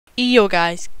Yo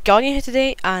guys, Guardian here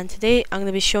today, and today I'm going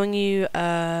to be showing you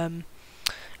the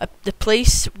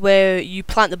place where you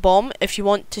plant the bomb if you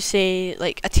want to say,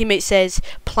 like a teammate says,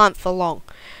 plant for long.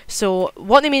 So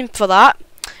what they mean for that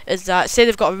is that say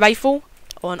they've got a rifle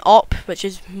or an op, which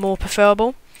is more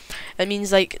preferable. It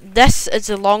means like this is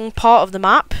the long part of the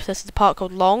map, this is the part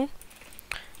called long,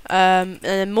 and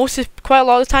then quite a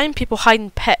lot of the time people hide in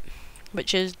pit,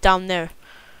 which is down there,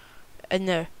 in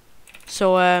there.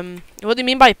 So what they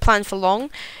mean by plant for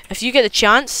long, if you get the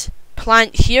chance,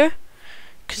 plant here,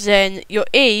 because then your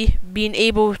A being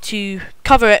able to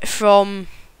cover it from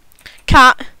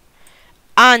cat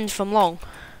and from long.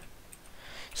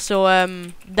 So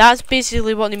that's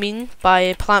basically what they mean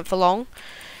by plant for long.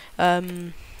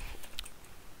 It's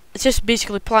just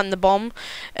basically planting the bomb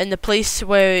in the place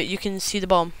where you can see the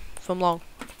bomb from long.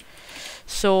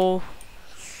 So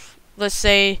let's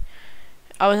say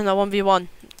I was in a 1v1.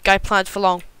 Guy planted for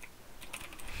long.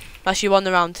 That's you won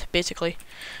the round, basically,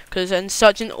 because in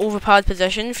such an overpowered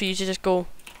position for you to just go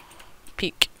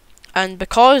peek. And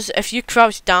because if you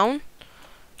crouch down,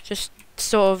 just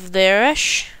sort of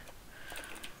there-ish,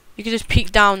 you can just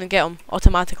peek down and get them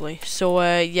automatically. So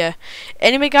yeah.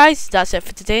 Anyway guys, that's it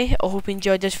for today. I hope you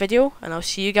enjoyed this video, and I'll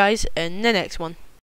see you guys in the next one.